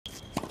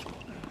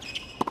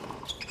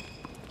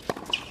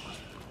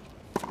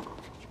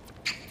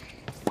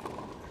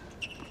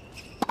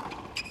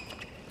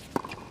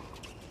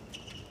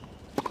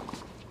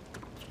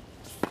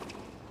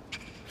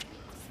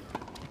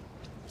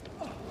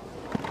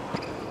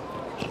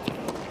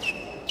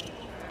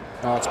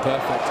Oh, it's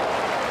perfect.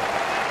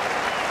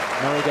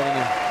 Murray getting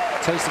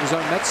a taste of his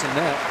own medicine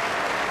there.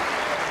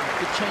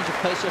 Good change of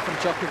pace here from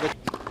Djokovic.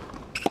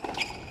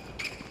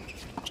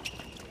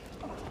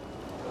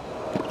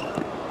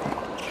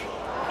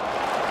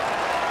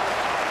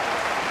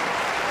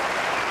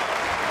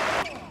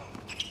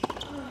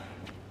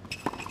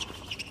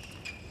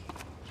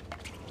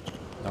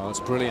 Oh, it's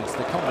brilliant.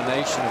 The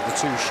combination of the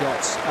two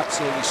shots,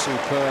 absolutely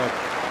superb.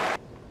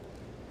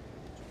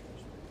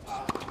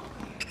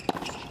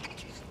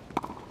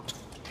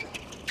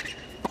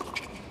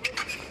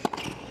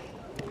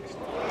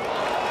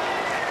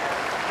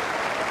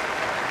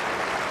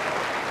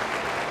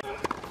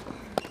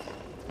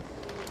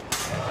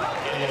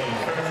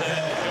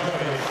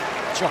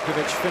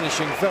 Djokovic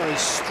finishing very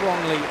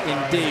strongly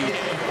indeed,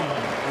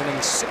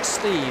 winning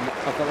 16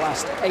 of the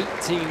last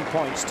 18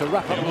 points to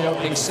wrap up the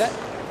opening set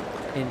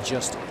in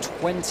just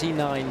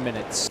 29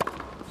 minutes.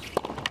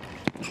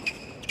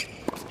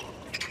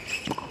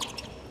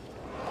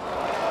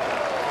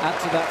 Add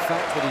to that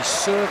fact that he's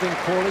serving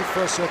poorly,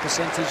 first serve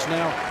percentage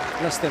now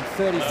less than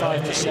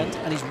 35%,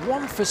 and he's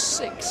 1 for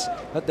 6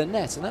 at the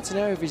net, and that's an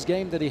area of his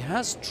game that he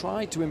has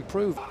tried to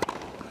improve.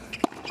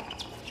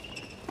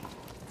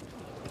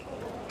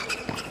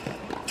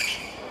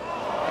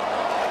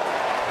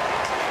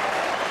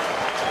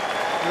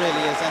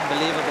 Really is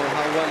unbelievable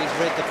how well he's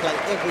read the play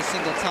every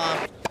single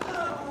time.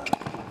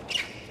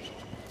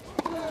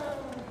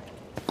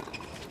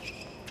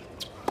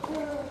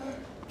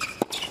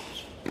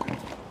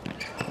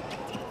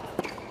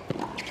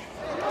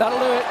 That'll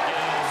do it.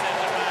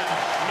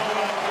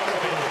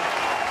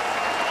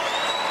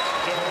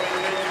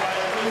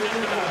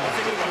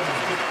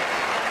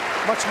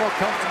 Much more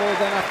comfortable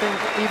than I think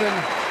even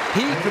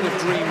he could have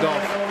dreamed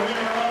of.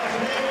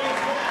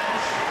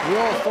 We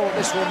all thought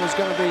this one was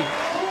going to be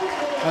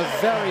a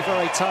very,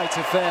 very tight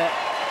affair.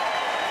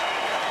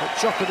 But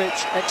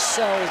Djokovic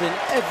excelled in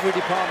every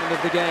department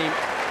of the game.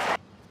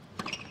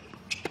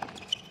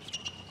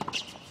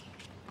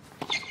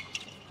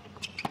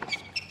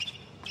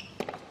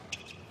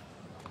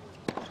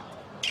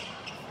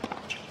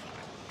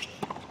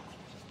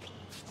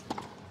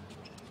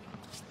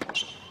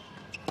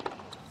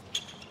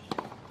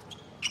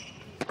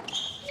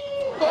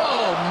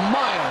 Oh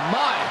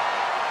my!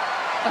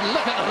 And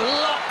look at the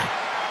luck!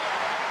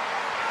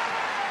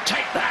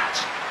 Take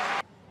that!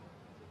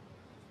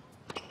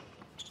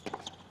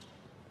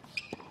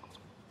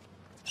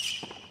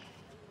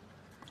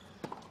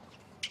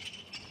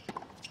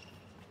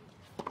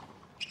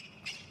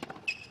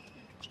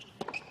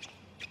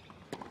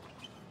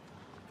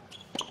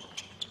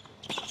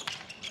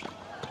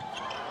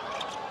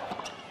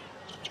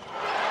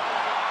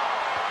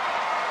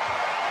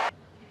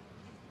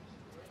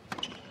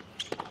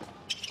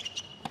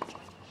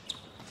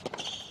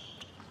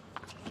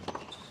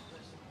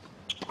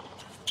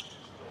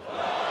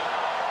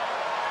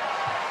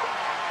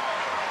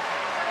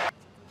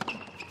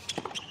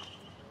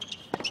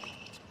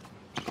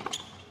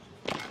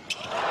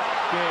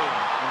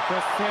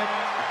 First set,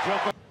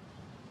 Djokovic.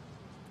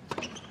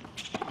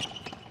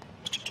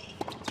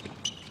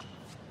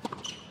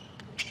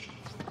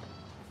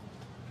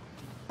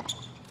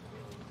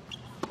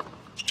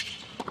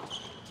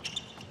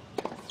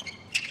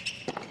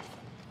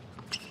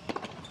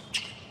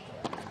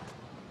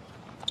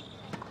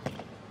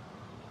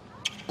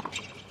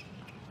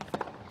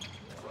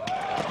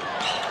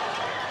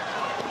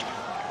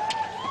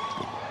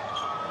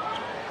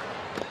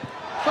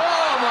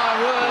 Oh my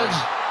word!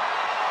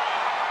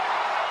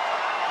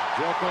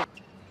 Djokovic.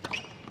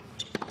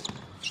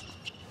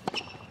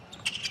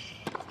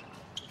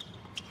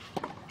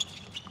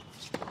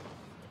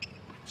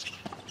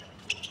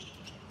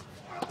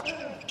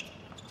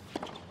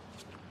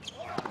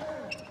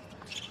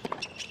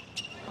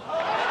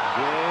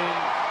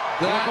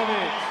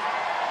 Djokovic.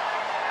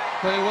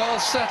 They well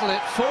settle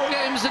it. 4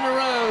 games in a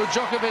row,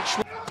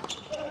 Djokovic.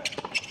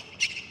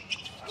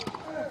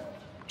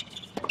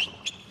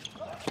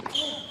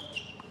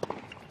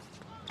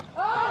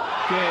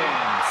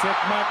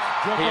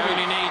 He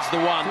only needs the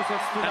one,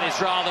 and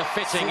it's rather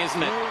fitting,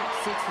 isn't it?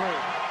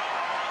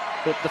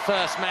 But the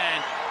first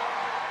man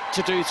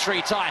to do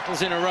 3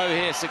 titles in a row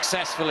here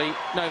successfully,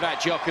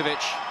 Novak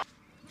Djokovic.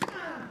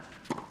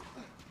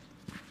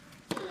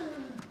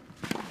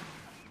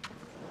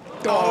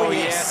 Oh,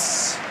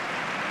 yes.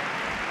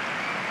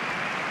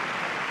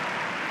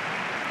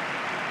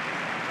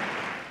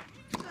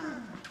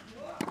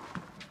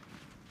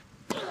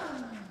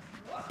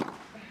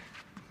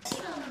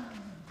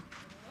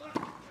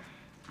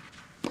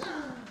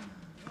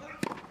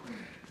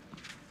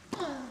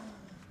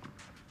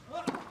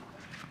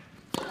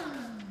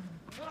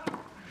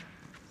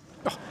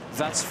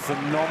 That's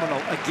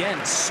phenomenal.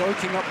 Again,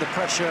 soaking up the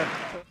pressure.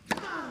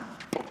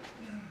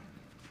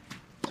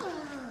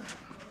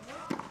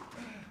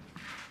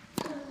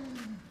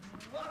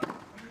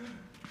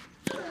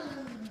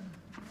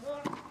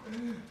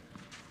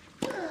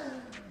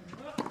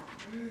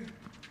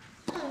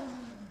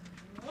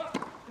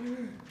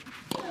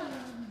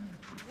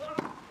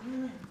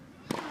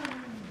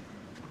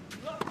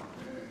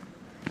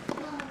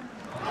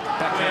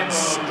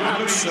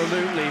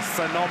 absolutely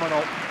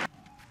phenomenal.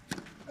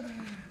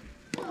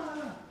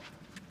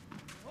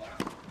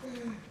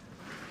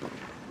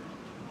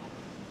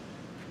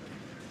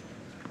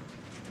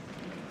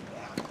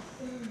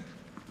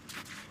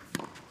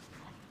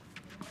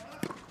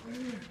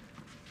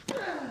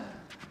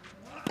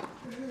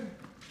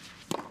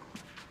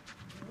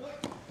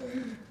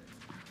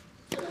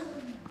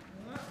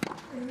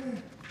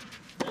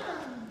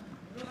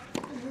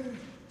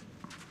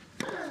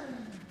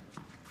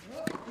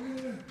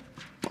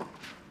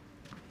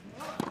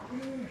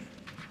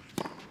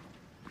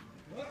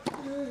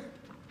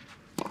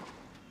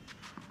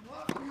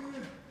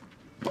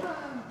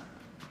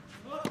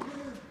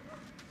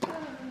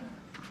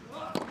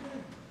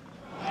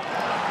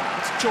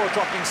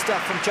 Jaw-dropping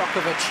stuff from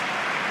Djokovic.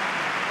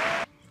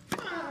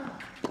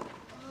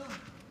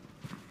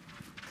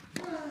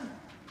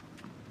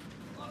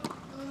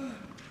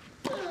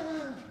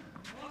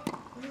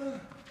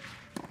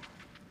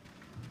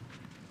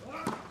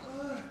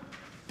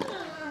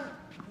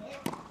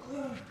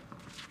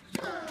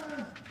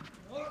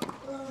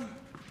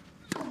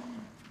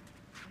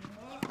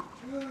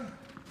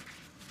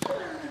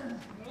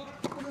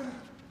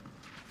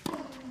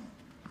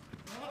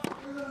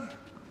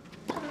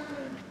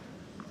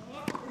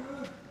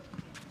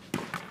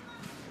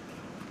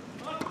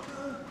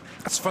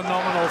 That's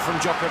phenomenal from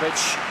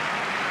Djokovic.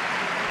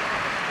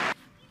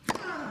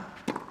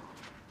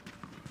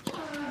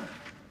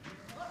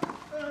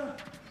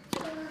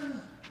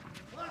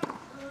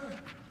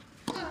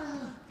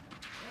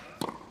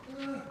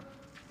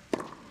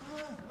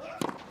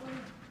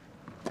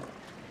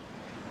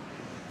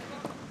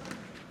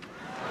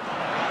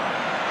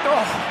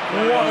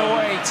 What a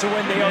way to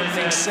win the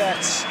opening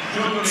set.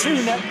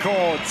 2 net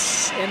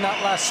cords in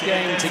that last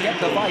game to get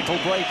the vital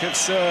break of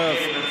serve.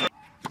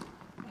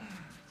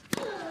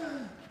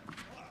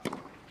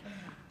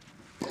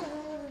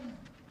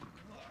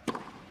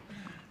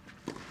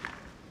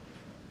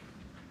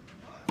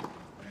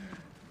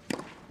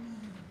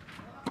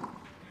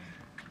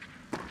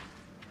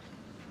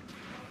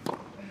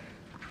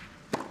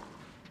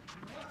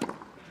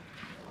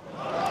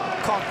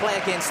 Can't play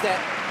against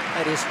that.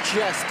 That is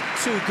just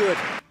too good.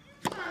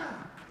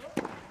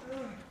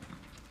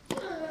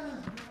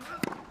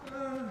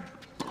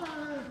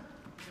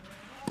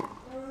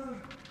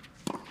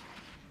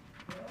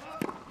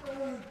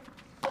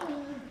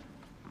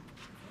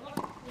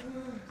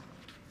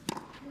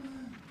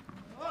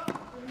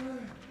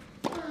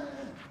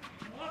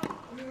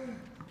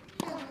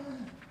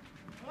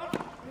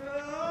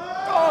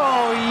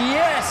 Oh,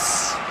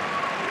 yes!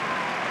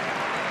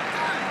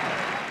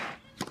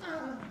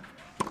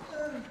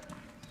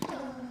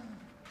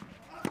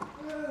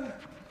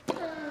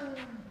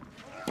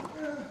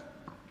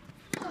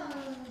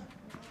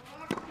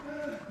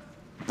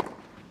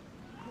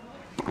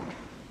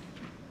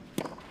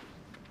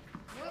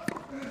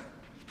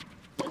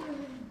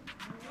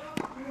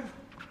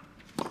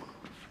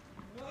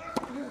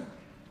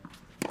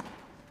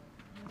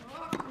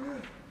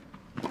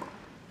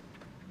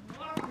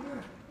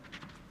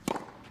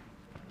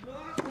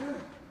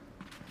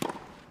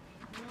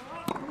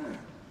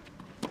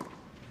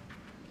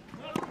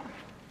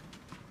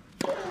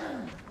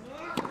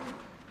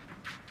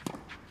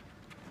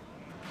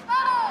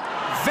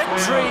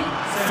 Victory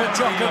for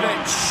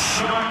Djokovic.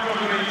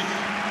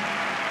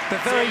 The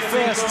very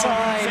first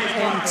time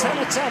in 10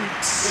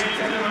 attempts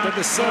that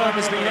the serve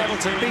has been able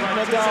to beat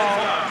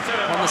Nadal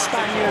on the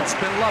Spaniard's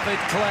beloved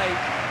clay.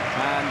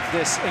 And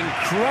this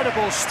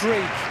incredible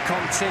streak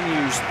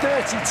continues.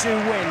 32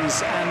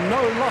 wins and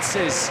no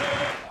losses.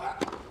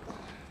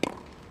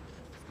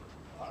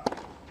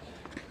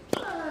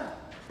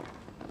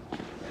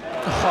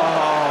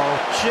 Oh,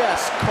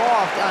 just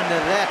carved under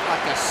that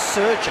like a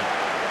surgeon.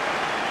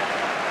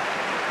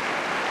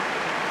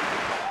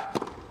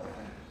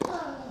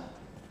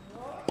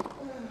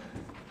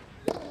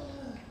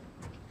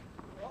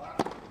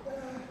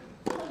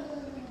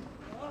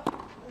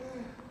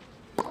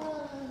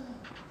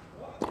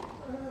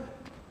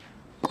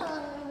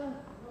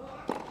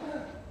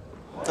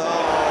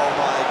 Oh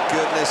my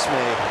goodness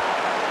me.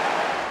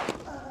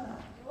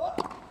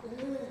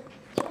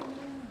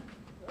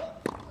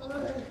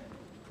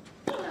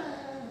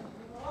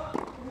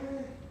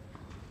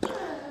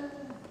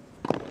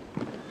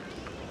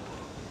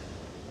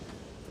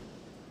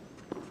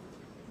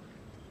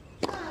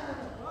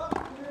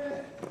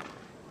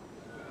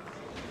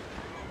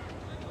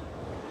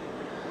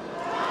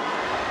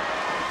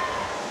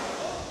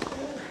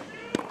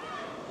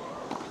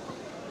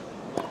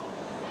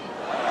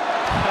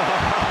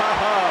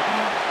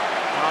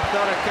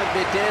 Could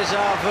be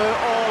deja vu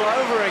all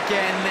over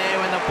again there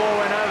when the ball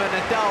went over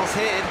Nadal's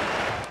head.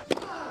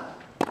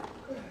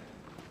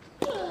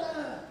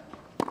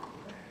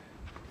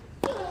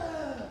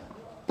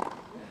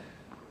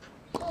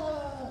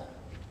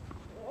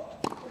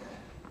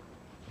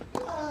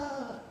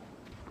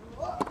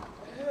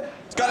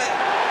 It's got it.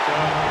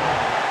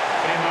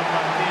 And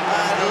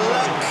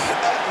look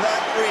at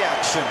that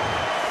reaction.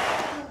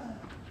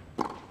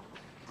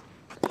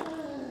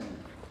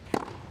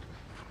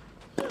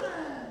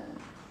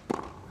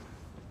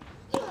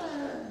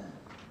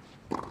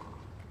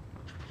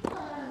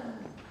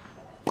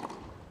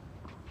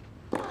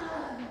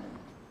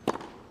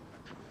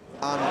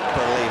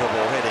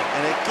 Unbelievable hitting.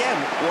 And again,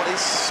 what is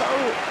so,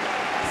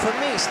 for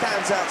me,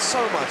 stands out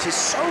so much is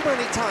so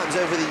many times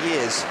over the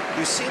years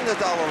you've seen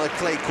Nadal on a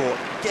clay court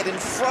get in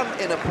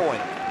front in a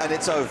point and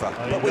it's over.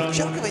 But with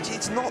Djokovic,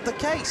 it's not the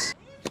case.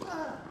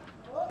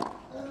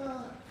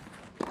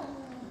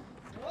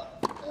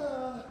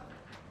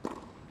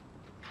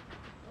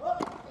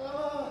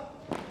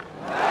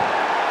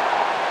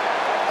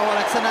 Oh,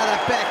 that's another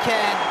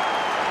backhand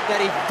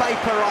that he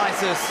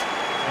vaporizes.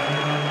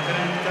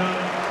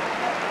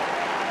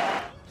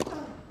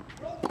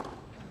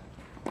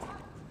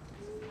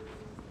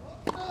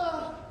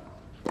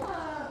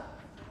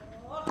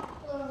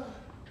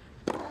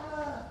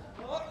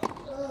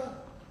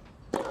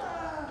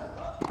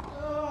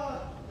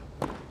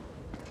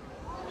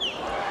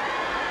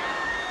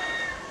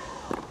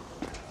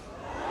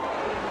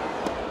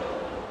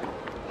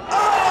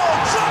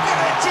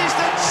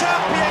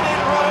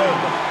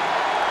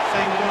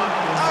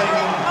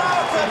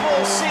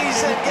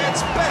 Season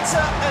gets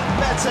better and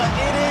better.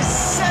 It is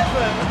 7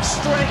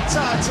 straight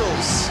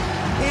titles.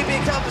 He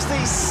becomes the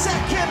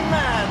second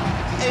man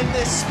in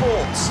this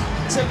sport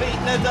to beat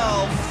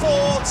Nadal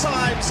 4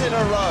 times in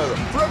a row.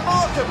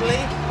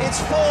 Remarkably,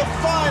 it's 4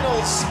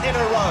 finals in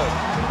a row.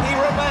 He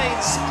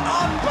remains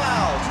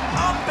unbowed,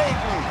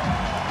 unbeaten.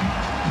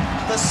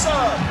 The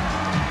Serb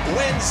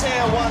wins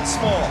here once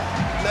more.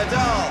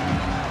 Nadal,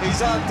 he's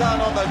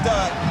undone on the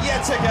dirt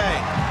yet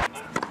again.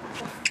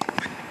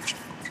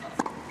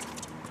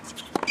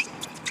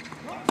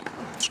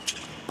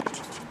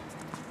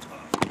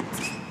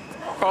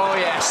 Oh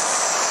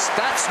yes,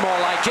 that's more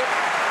like it.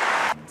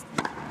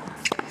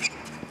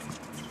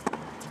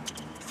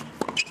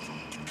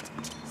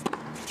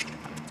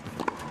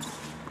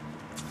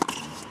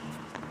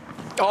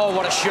 Oh,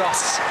 what a shot.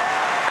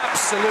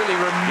 Absolutely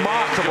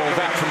remarkable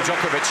that from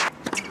Djokovic.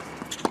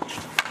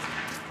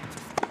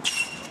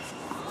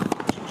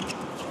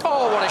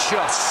 Oh, what a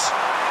shot.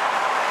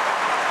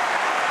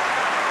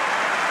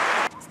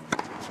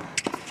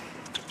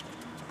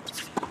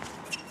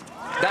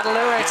 That'll do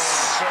it.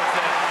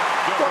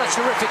 What a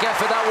terrific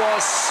effort that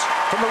was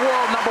from the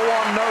world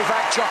 #1,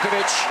 Novak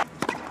Djokovic.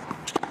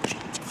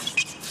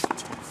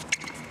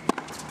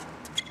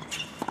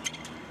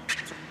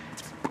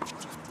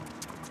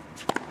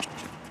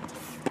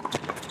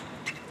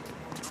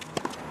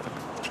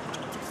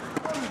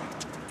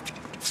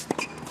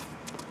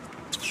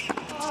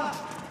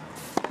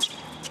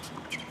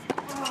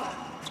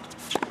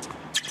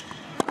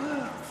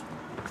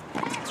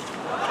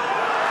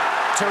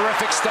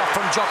 Terrific stuff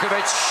from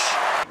Djokovic.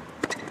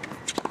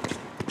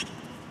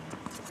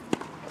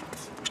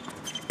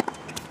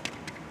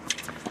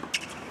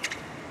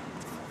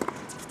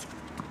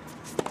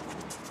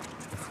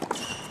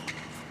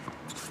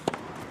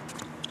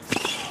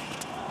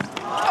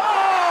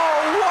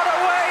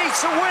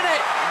 To win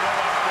it.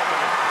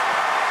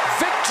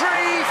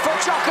 Victory for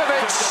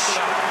Djokovic.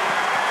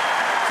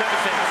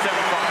 7-6,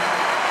 7-5.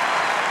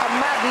 A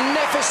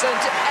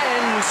magnificent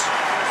end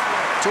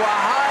to a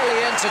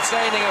highly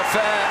entertaining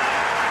affair.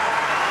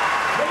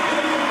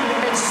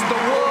 It's the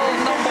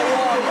world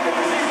 #1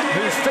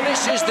 who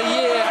finishes the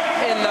year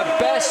in the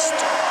best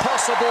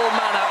possible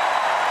manner.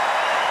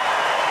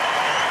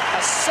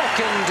 A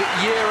second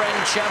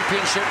year-end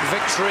championship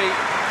victory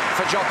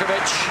for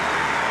Djokovic.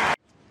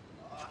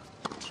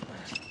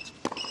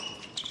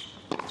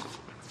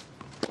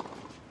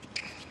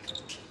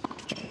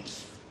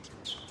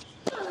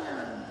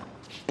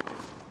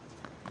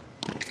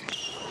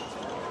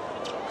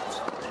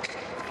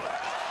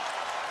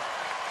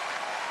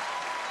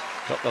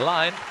 Got the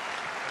line.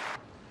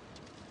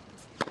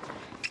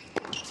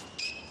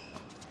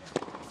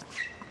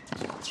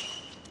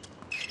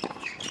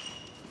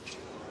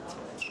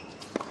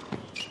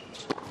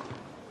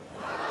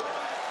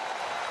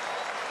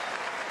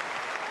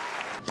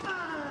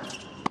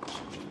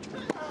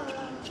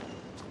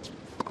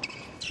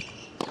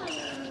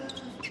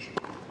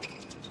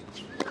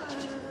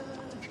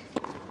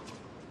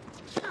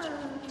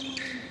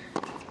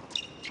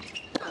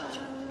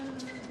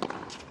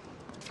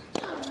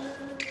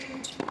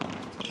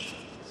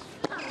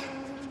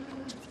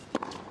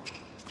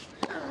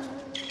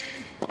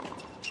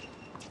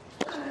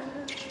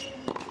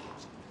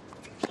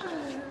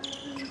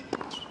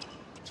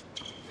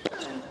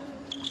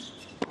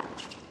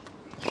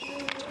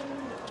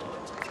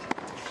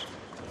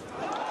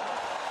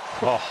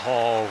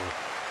 Oh,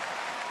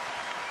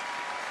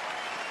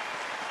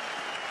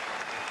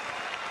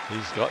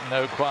 he's got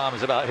no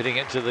qualms about hitting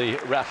it to the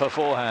Rafa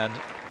forehand.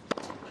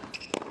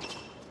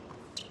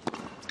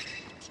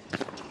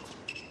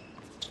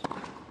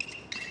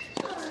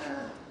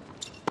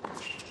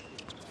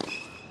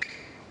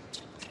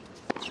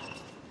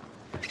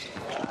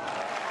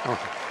 Oh,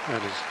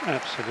 that is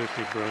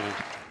absolutely brilliant.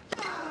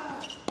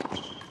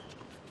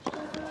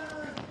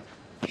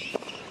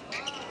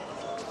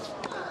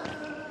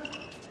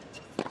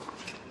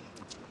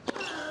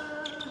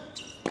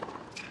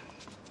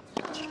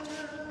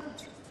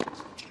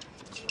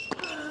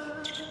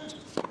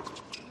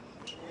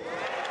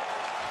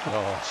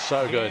 Oh,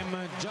 so good.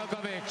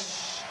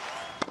 Djokovic.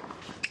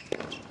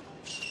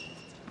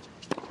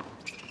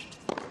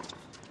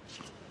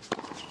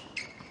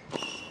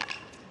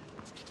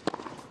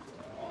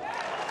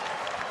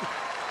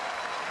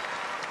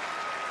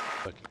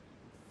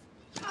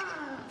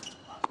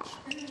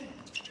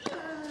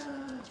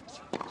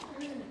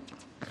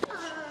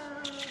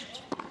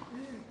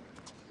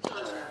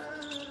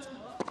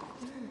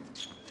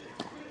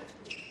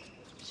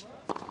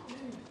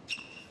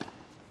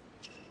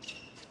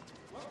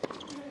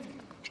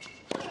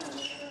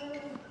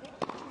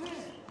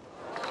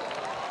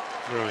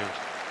 brilliant.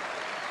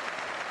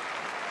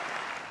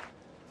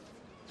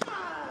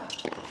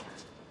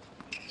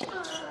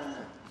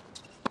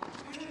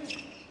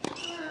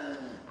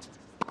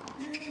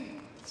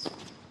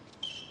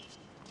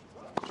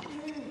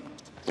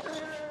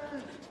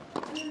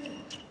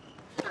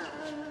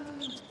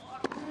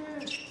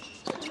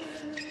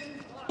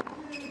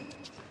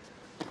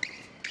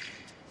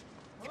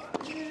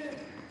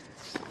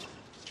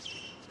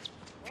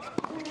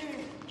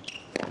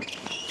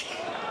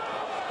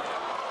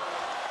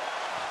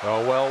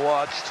 Oh, well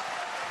watched.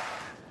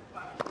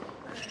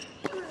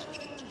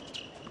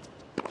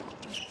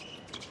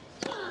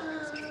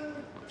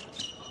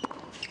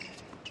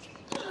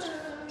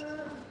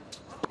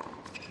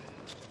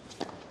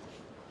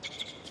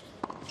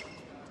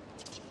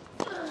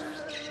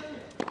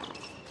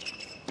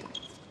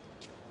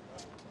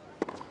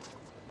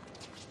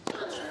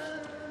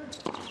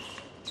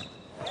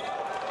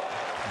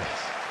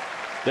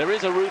 There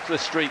is a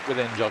ruthless streak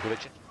within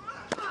Djokovic.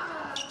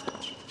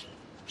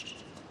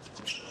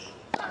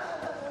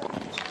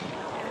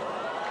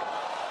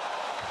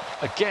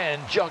 Again,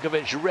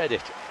 Djokovic read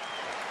it.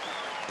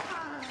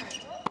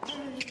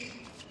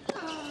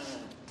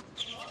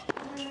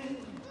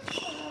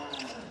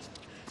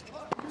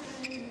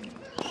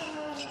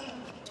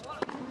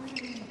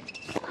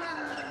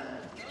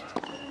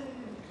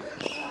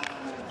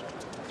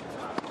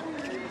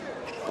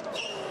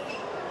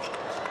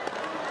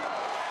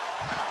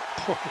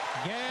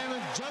 Game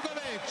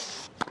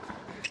Djokovic.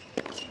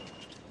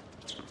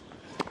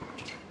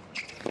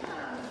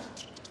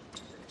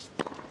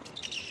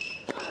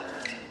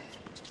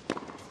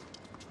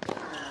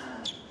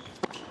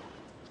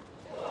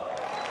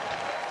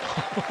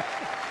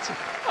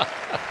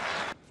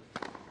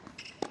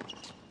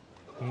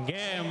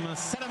 Game,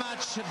 set a match.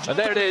 Djokovic. And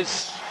there it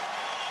is.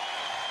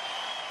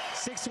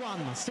 6-1,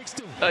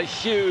 6-2. A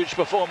huge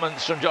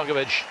performance from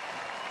Djokovic.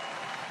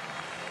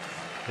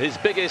 His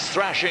biggest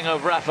thrashing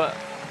of Rafa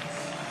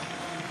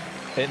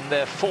in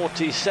their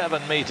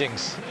 47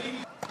 meetings.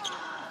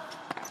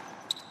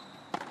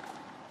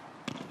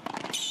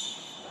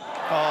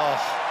 Oh,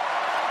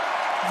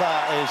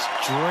 that is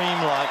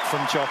dreamlike from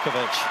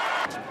Djokovic.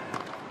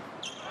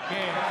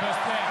 Game,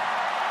 first set.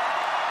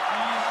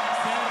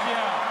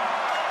 Serbia.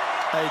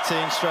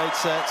 18 straight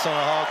sets on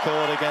a hard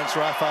court against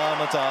Rafael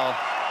Nadal.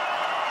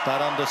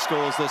 That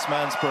underscores this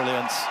man's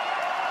brilliance.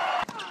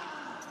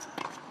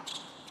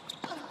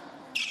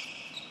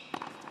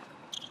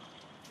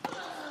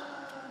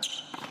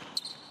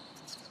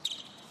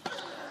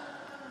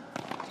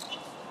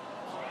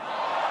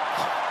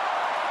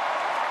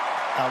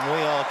 And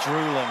we are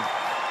drooling.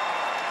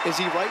 Is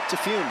he right to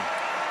fume,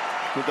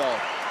 Nadal?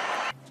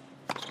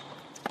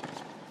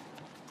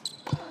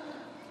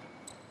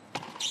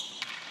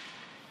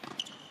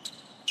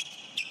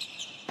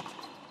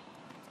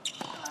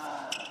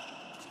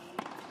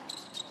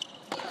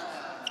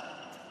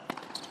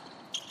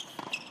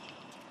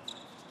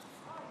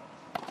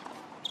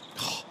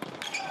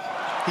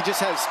 He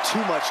just has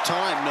too much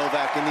time,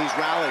 Novak, in these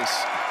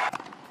rallies.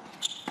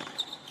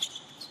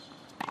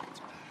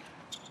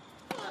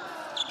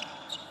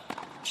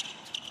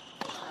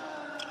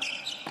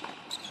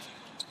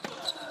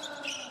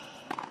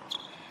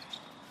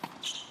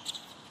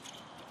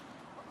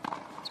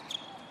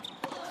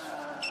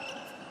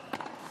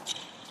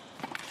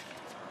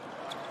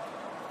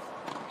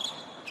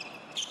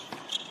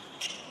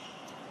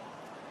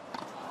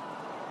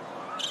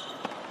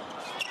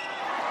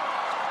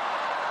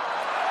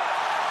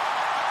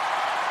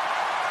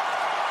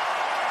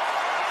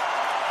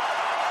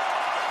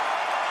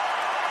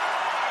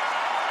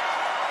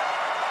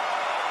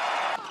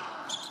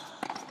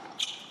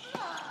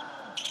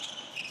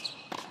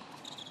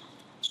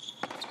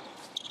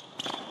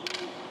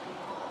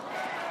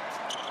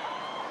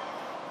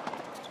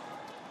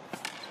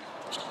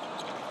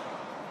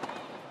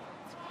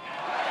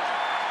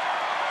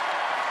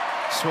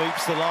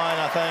 Sweeps the line,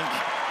 I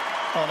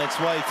think, on its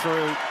way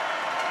through.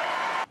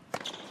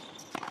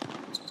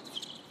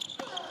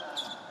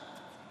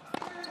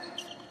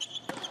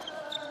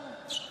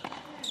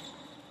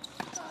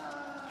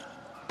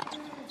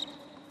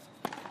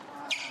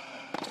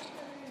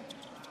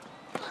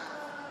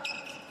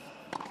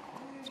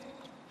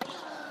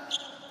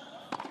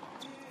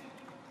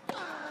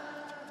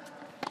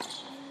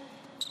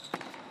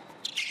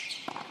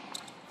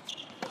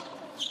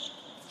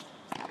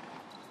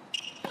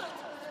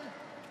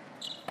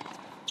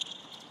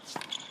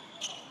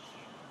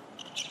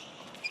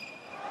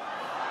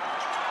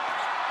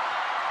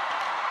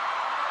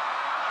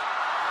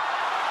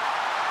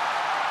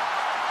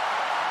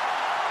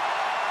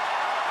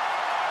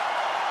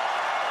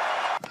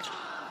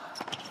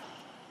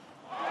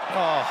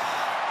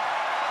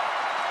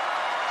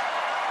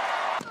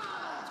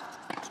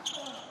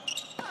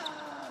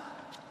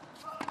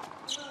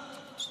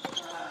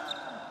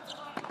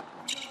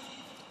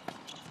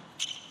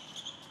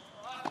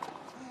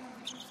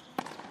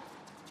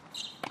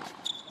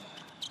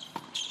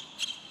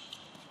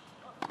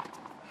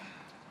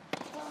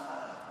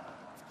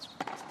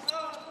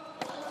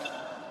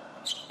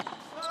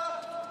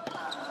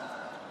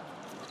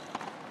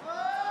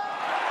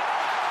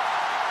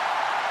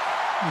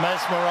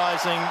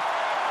 mesmerising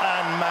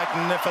and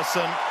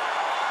magnificent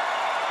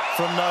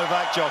from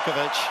Novak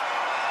Djokovic.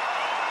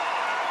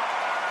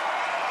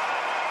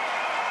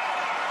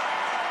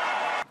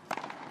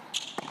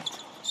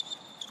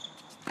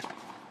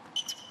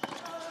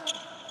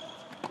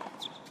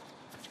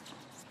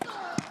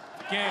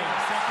 Game,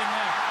 second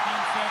match,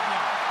 Team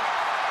Serbia.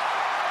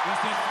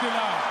 This is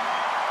Skula.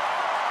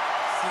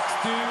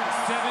 6-2,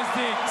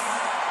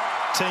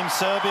 7-6. Team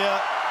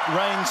Serbia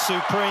reigns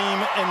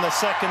supreme in the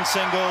second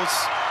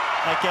singles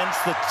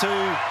against the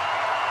two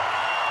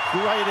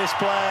greatest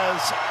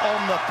players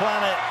on the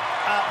planet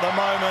at the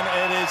moment.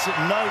 It is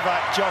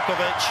Novak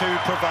Djokovic who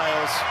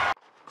prevails.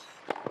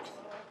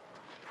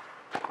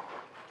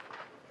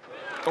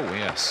 Oh,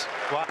 yes.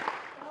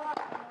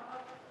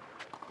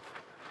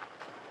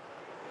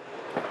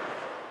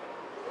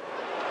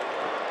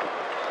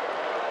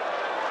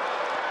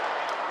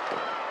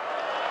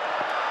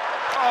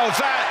 Oh,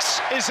 that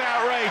is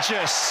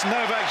outrageous.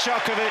 Novak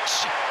Djokovic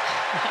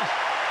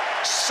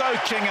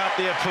soaking up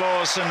the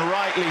applause, and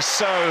rightly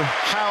so.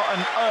 How on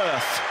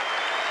earth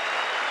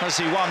has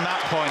he won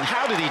that point?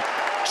 How did he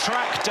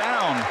track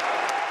down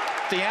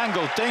the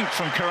angle dink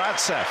from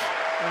Karatsev?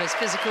 Well, his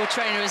physical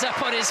trainer is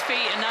up on his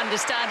feet, and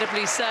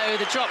understandably so.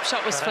 The drop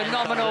shot was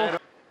phenomenal.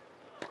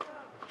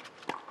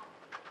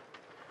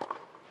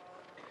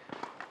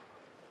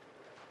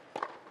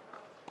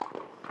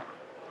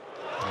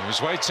 He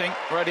was waiting,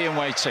 ready and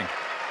waiting.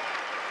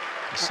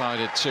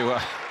 Decided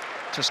to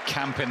just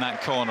camp in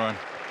that corner and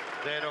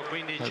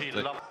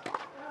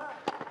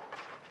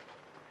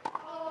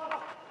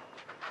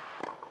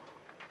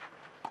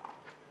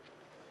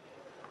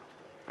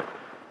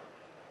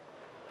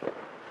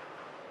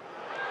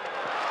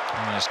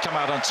he's come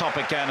out on top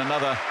again.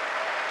 Another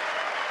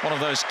one of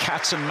those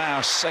cat and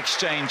mouse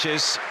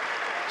exchanges,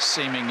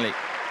 seemingly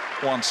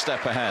one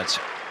step ahead.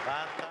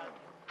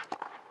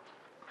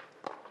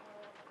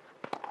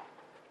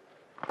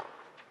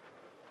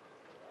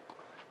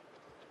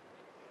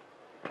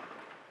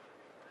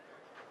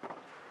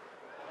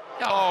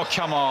 Oh,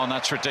 come on,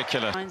 that's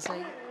ridiculous.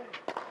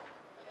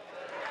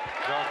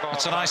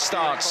 It's a nice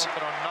start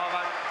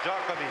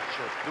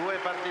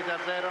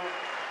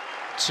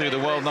to the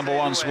world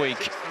 #1's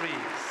week.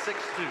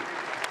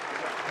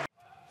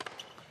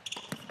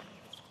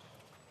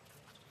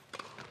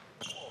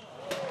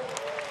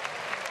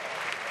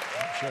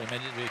 I'm sure he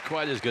meant it to be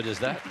quite as good as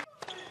that.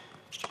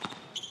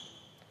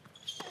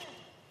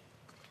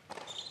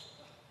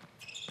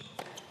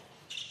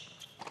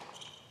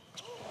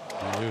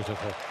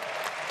 Beautiful.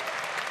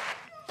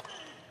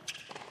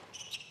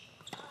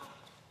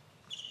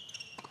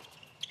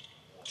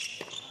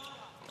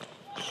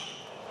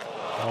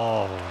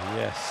 Oh,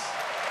 yes.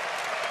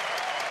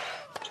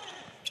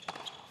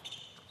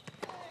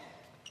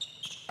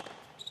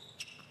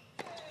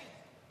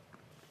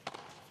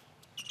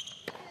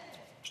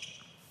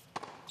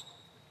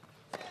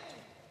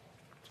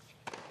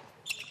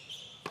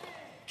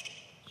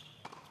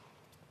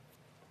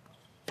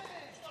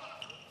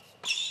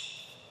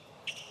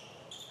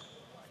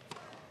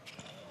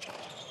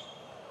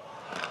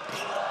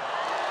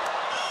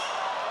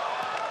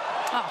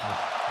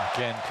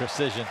 Again,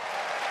 precision.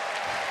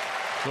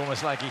 It's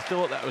almost like he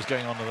thought that was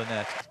going onto the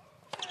net.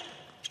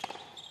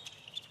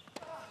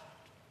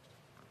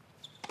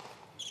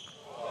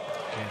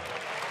 Again,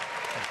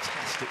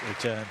 fantastic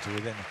return to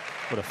within,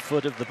 what, a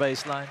foot of the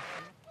baseline.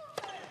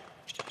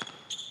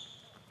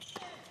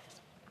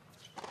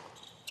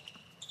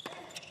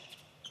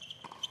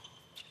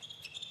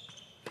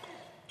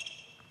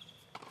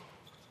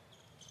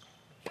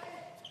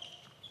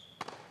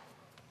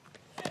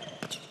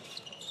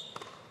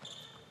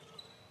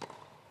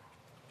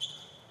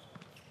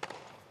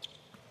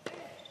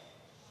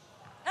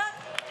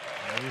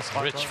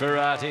 Rich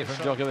variety from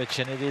Djokovic,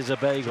 and it is a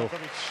bagel.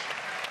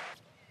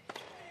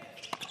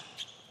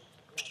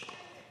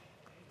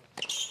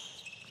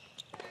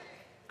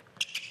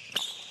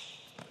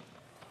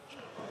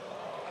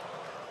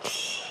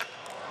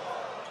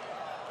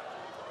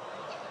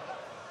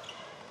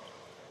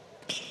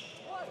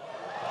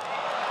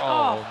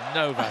 Oh,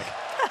 Novak.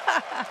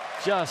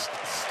 Just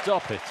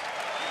stop it.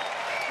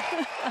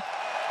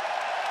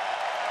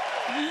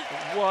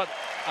 What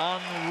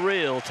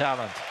unreal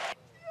talent.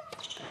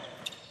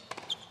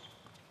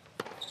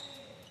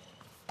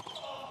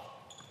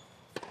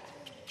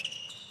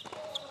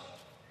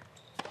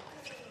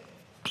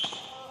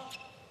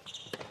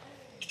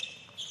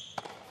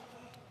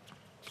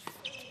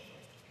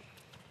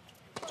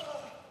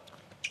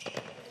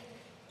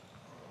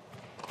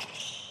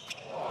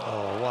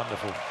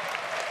 Wonderful.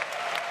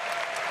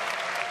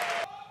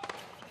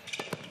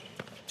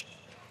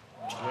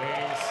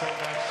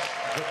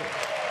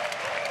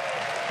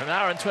 An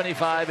hour and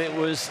 25, it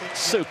was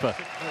super.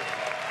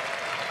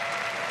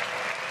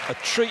 A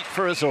treat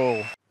for us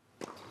all.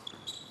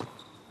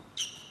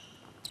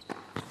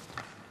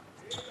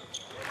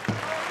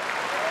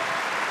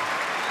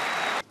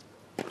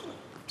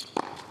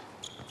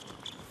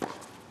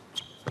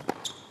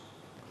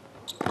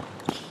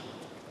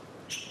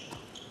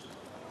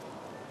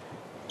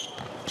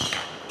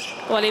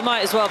 Well, he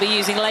might as well be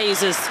using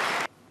lasers.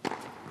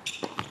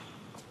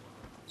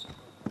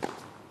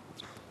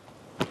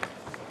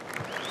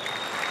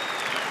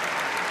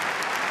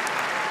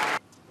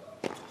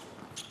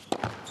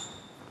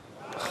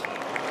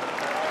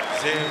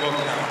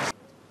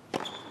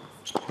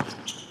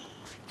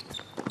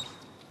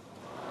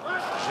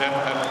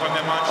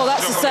 Oh,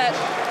 that's a set.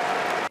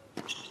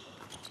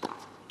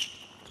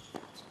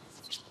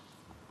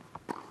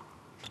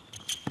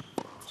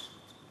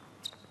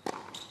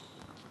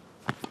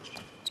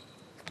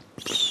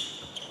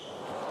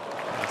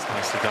 That's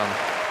nicely done.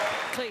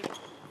 Clean.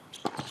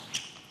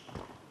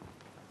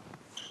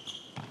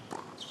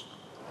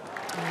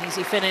 An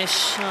easy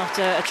finish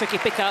after a tricky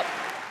pickup.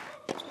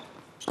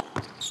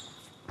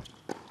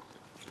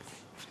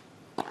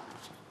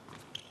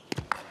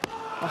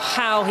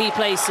 How he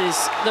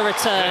places the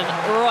return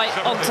right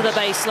onto the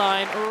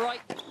baseline,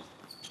 right.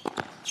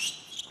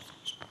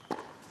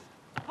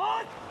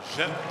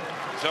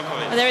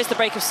 And there is the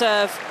break of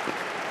serve.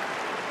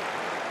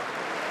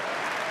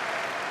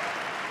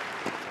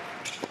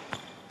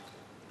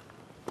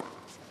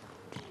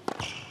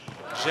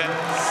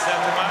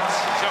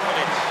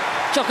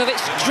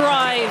 Djokovic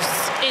drives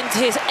into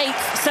his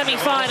 8th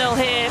semi-final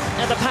here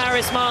at the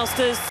Paris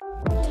Masters.